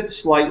move it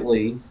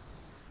slightly,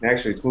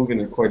 actually it's moving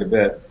it quite a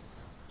bit,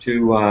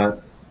 to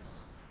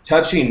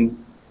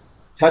touching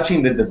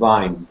the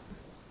divine.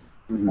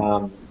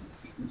 2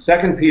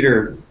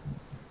 Peter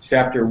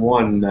chapter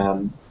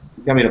 1,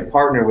 becoming a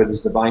partner with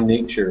His divine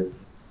nature.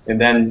 And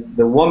then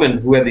the woman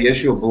who had the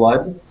issue of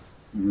blood,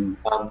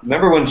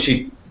 remember when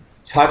she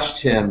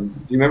touched Him,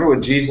 do you remember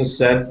what Jesus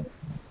said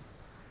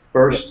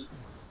first?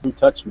 Who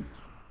touched me?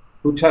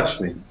 Who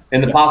touched me?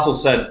 And the apostle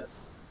said,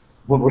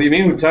 well, what do you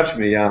mean, who touched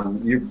me?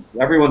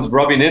 Everyone's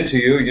rubbing into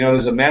you.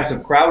 There's a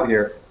massive crowd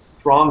here,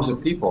 throngs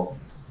of people.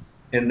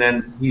 And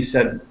then he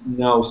said,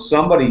 no,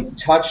 somebody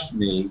touched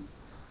me,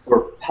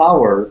 or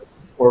power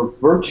or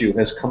virtue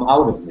has come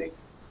out of me.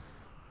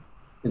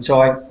 And so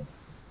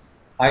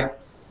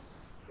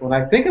when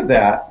I think of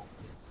that,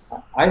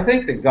 I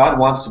think that God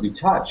wants to be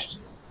touched.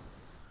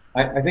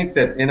 I think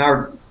that in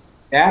our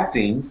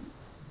acting,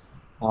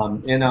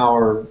 in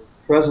our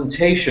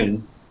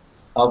presentation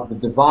of the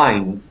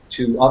divine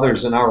to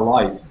others in our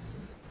life,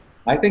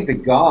 I think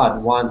that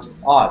God wants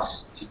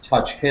us to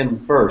touch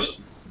Him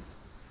first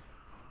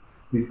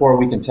before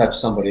we can touch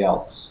somebody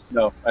else.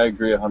 No, I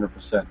agree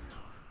 100%.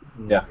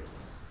 Yeah.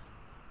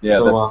 Yeah.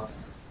 So,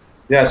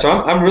 yeah, so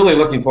I'm really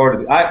looking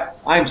forward to it.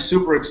 I'm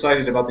super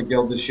excited about the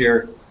Guild this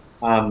year.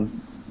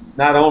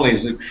 Not only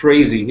is it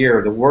crazy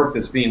here, the work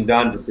that's being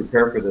done to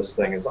prepare for this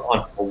thing is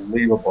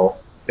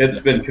unbelievable. It's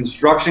been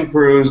construction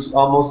crews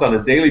almost on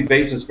a daily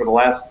basis for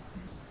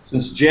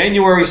since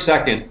January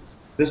 2nd.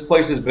 This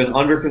place has been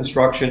under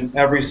construction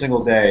every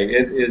single day.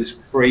 It is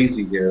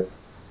crazy here.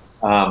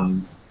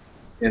 Um,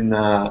 in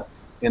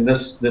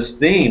this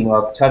theme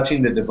of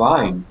touching the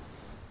divine,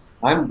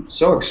 I'm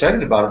so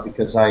excited about it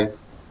because I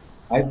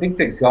think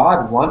that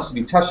God wants to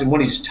be touched, and when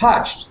He's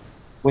touched,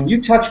 when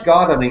you touch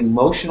God on an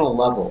emotional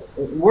level,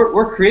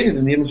 we're created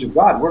in the image of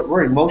God.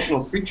 We're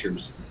emotional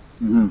creatures.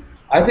 Mm-hmm.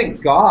 I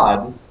think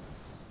God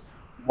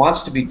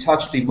wants to be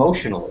touched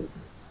emotionally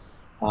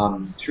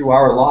through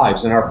our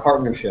lives and our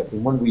partnership.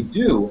 And when we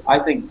do, I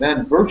think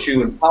then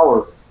virtue and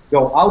power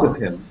go out of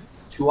Him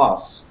to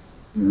us.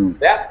 Mm-hmm.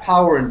 That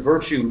power and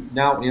virtue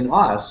now in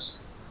us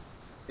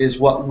is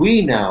what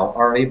we now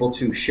are able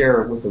to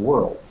share with the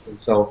world. And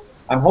so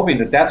I'm hoping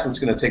that that's what's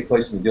going to take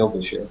place in the Guild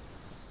this year.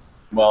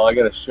 Well, I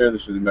got to share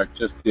this with you, Mark.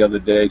 Just the other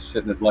day,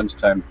 sitting at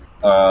lunchtime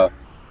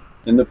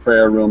in the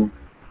prayer room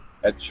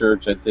at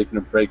church, I'd taken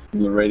a break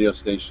from the radio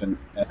station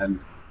and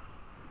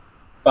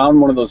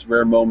found one of those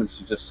rare moments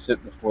to just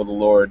sit before the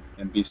Lord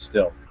and be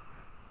still.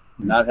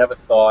 Not have a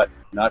thought,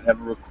 not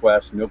have a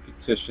request, no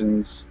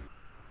petitions.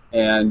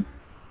 And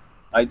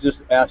I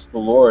just asked the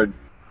Lord,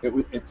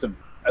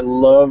 I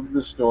love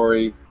the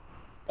story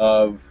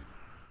of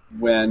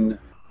when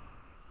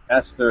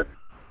Esther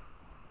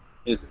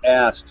is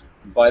asked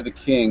by the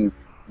king,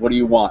 what do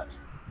you want?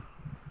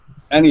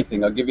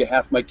 Anything, I'll give you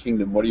half my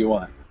kingdom, what do you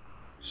want?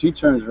 She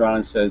turns around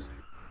and says,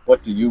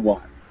 what do you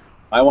want?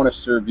 I want to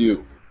serve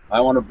you.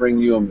 I want to bring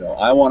you a meal.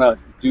 I want to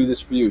do this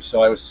for you.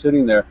 So I was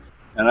sitting there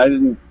and I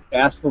didn't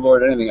ask the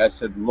Lord anything. I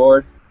said,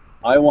 Lord,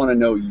 I want to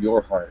know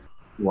your heart.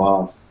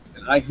 Wow.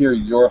 And I hear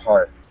your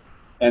heart.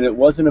 And it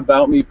wasn't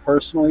about me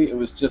personally. It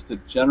was just a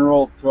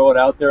general throw it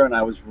out there, and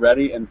I was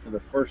ready. And for the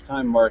first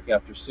time, Mark,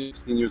 after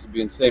 16 years of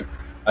being saved,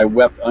 I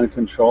wept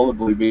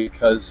uncontrollably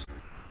because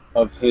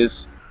of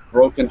His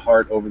broken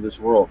heart over this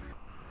world.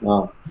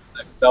 Wow.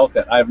 I felt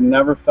that. I've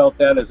never felt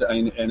that as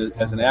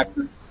an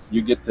actor.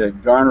 You get to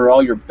garner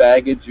all your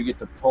baggage. You get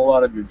to pull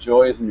out of your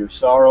joys and your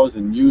sorrows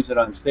and use it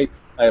on stage.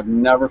 I have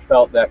never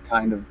felt that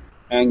kind of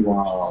anguish.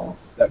 Wow.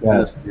 That kind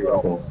of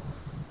beautiful.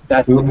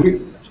 That's the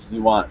He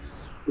wants.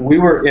 We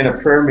were in a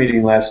prayer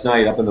meeting last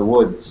night up in the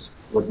woods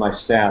with my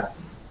staff,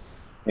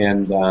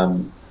 and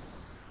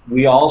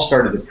we all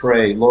started to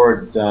pray,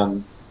 Lord,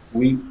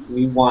 we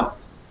want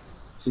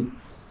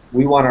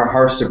our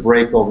hearts to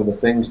break over the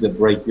things that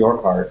break your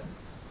heart.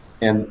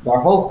 And our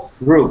whole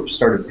group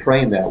started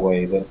praying that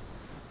way, that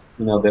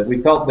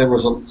we felt there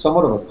was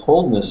somewhat of a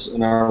coldness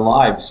in our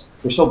lives.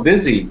 We're so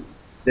busy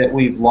that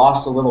we've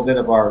lost a little bit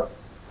of our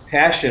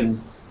passion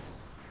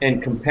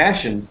and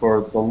compassion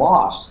for the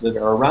lost that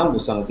are around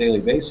us on a daily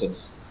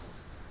basis.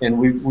 And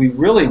we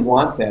really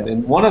want that.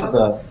 And one of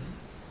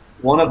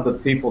the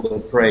people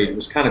that prayed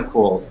was kind of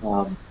cool.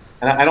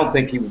 And I don't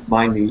think he would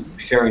mind me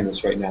sharing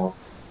this right now.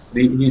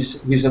 He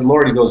said,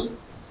 Lord, he goes,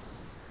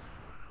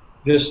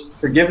 just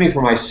forgive me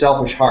for my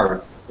selfish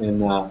heart.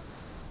 And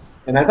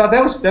I thought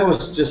that's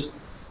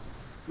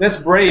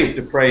brave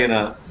to pray in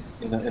a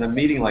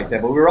meeting like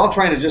that. But we were all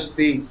trying to just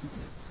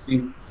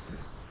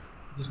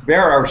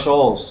bare our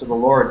souls to the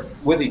Lord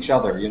with each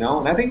other,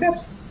 And I think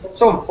that's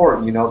so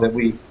important, that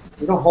we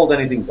don't hold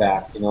anything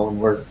back, and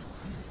we're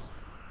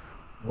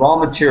raw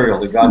material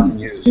that God can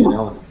use,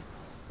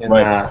 And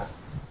right.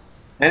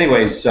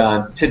 Anyways,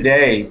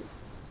 today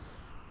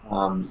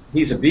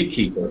he's a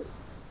beekeeper,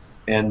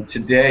 and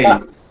today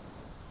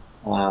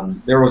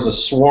there was a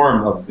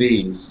swarm of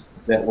bees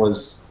that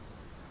was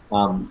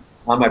on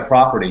my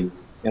property,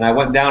 and I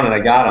went down and I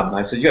got him. And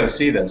I said, "You got to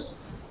see this."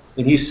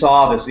 And he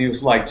saw this, and he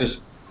was like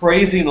just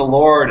praising the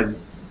Lord. And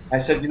I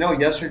said,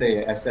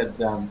 yesterday I said,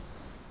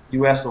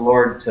 you asked the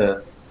Lord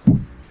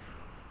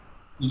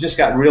you just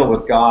got real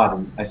with God,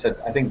 and I said,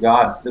 I think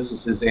God, this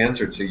is His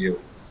answer to you.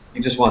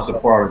 He just wants to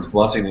pour out His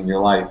blessing in your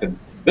life. And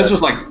this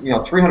was like,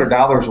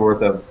 $300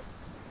 worth of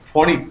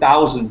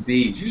 20,000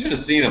 bees. You should have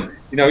seen him.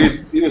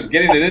 He was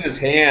getting it in his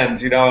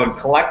hands, and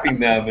collecting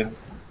them. And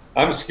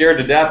I'm scared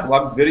to death.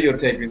 I'm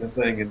videotaping the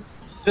thing, and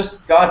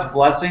just God's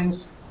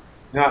blessings.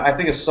 I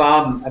think it's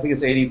Psalm,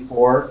 it's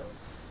 84.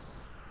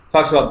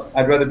 Talks about,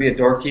 I'd rather be a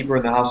doorkeeper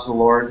in the house of the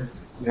Lord.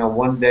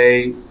 One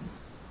day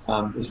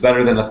is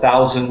better than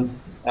 1,000.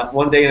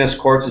 One day in His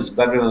courts is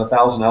better than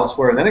 1,000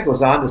 elsewhere. And then it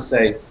goes on to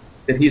say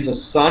that He's a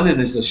sun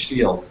and is a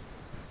shield.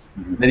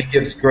 And then He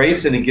gives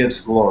grace and He gives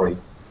glory.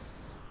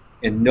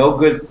 And no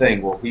good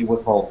thing will He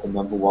withhold from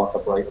them who walk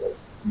uprightly.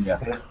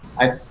 Yeah.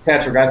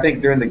 Patrick, I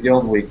think during the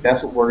Guild Week,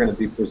 that's what we're going to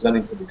be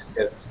presenting to these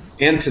kids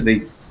and to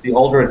the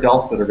older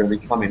adults that are going to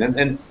be coming.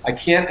 And I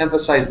can't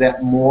emphasize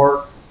that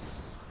more.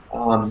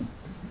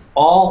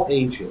 All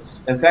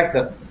ages. In fact,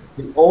 the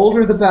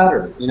older the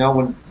better. You know,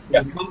 when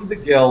Yeah. you come to the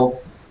Guild,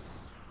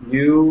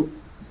 you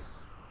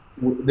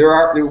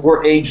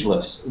we're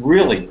ageless.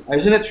 Really,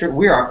 isn't it true?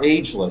 We are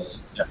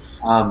ageless. Yes.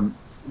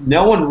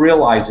 No one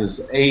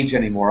realizes age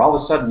anymore. All of a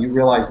sudden, you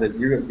realize that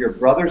you're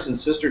brothers and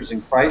sisters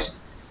in Christ,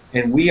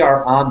 and we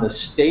are on the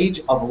stage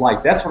of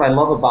life. That's what I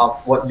love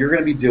about what you're going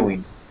to be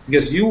doing,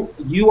 because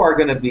you are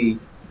going to be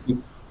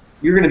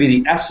you're going to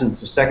be the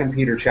essence of 2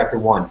 Peter chapter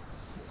 1.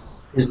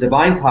 His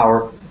divine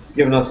power has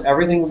given us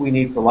everything we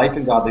need for life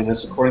and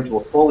godliness, according to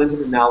a full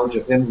intimate knowledge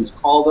of Him who's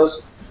called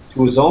us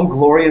to His own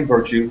glory and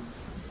virtue,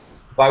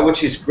 by which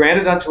He's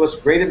granted unto us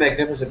great and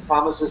magnificent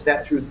promises,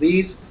 that through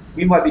these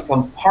we might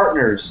become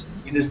partners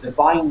in His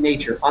divine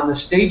nature on the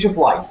stage of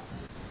life.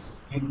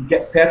 You can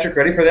get Patrick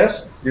ready for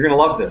this? You're going to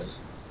love this.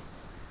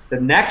 The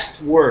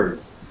next word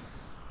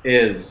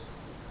is,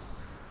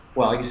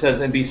 well, he says,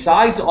 and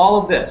besides all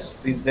of this,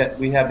 that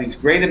we have these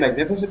great and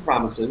magnificent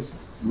promises,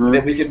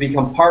 that we can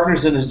become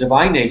partners in His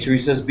divine nature. He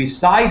says,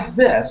 besides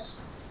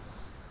this,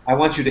 I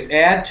want you to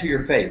add to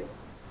your faith.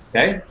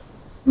 Okay?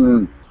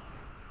 Mm.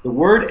 The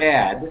word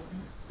add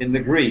in the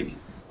Greek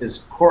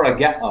is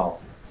korageo.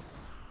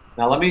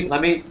 Now let me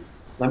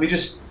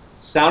just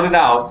sound it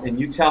out, and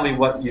you tell me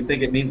what you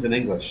think it means in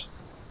English.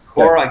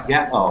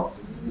 Korageo.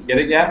 You get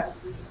it yet?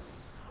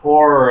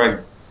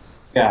 Korageo.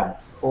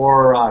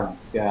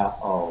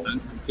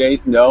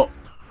 Gate, no.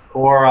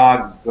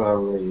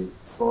 Choreography.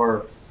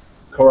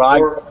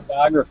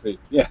 Choreography.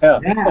 Yeah.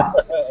 Yeah.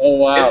 Oh,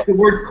 wow. It's the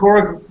word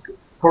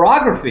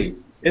choreography.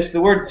 It's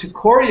the word to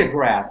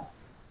choreograph.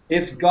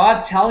 It's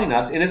God telling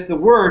us, and it's the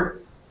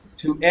word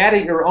to add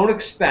at your own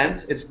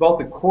expense. It's both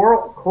the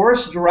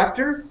chorus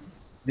director,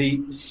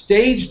 the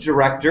stage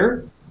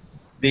director,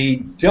 the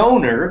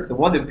donor, the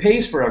one that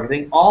pays for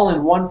everything, all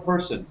in one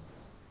person.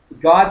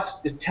 God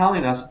is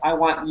telling us, I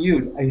want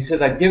you. He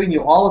says, I've given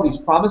you all of these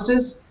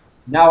promises.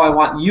 Now I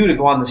want you to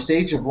go on the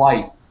stage of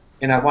life,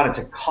 and I want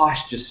it to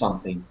cost you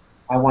something.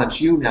 I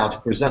want you now to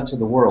present to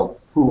the world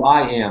who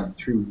I am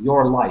through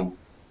your life,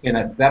 and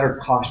it better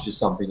cost you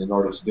something in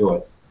order to do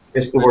it.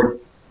 It's the word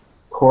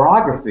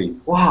choreography.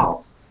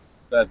 Wow.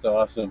 That's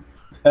awesome.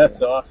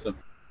 That's awesome.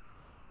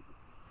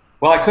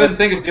 Well, I couldn't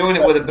think of doing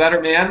it with a better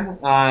man.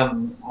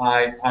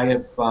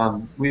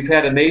 We've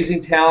had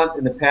amazing talent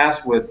in the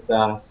past with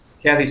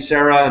Kathy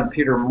Sarah and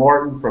Peter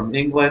Morton from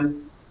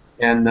England,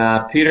 and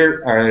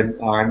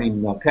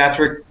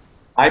Patrick.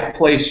 I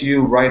place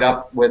you right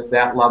up with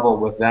that level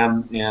with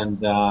them.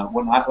 And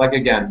when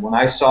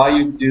I saw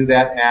you do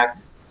that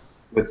act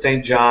with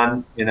St.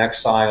 John in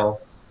Exile,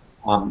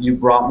 you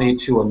brought me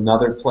to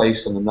another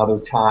place and another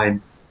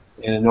time.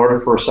 And in order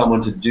for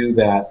someone to do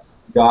that,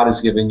 God has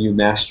given you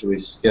mastery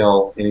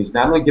skill, and He's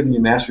not only giving you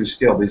mastery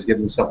skill, but He's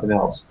giving you something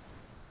else.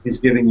 He's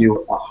giving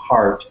you a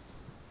heart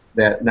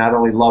that not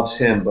only loves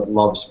Him, but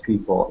loves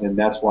people, and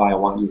that's why I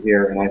want you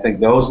here. And I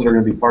think those that are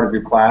going to be part of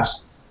your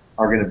class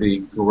are going to be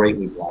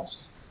greatly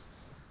blessed.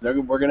 We're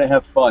going to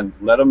have fun.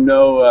 Let them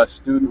know,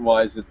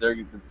 student-wise, that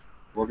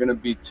we're going to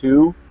be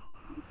 2,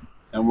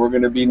 and we're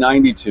going to be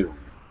 92.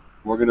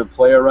 We're going to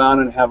play around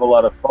and have a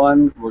lot of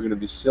fun. We're going to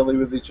be silly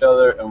with each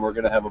other, and we're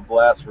going to have a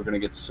blast. We're going to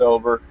get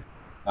sober.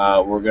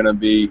 We're going to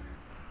be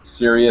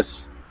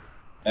serious,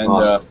 and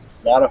Awesome.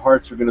 A lot of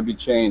hearts are going to be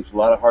changed. A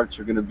lot of hearts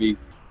are going to be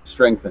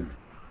strengthened.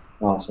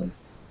 Awesome.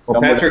 Well,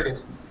 Patrick,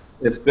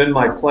 it's been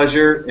my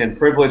pleasure and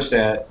privilege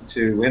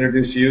to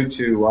introduce you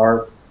to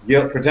our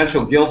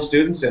potential Guild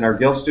students and our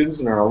Guild students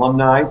and our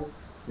alumni.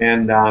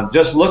 And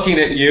just looking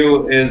at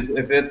you is,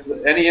 if it's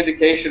any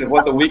indication of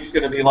what the week's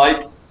going to be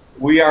like,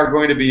 we are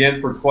going to be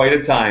in for quite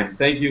a time.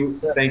 Thank you.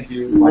 Thank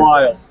you.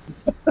 Wild.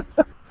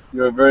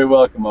 You're very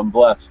welcome. I'm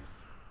blessed.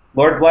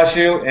 Lord bless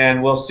you,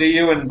 and we'll see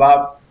you in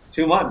about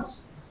 2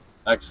 months.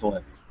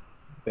 Excellent.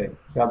 Okay.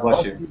 God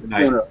bless you. Good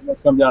night. I'm going to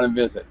come down and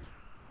visit.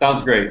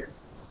 Sounds great.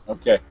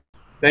 Okay.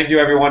 Thank you,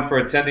 everyone, for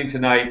attending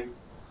tonight.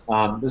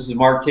 This is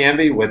Mark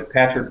Hamby with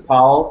Patrick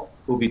Powell,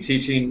 who will be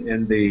teaching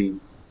in the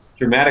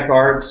dramatic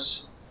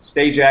arts,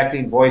 stage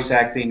acting, voice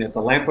acting at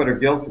the Lamplighter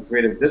Guild for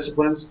Creative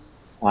Disciplines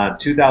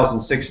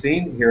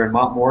 2016 here in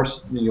Mount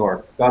Morris, New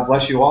York. God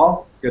bless you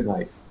all. Good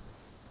night.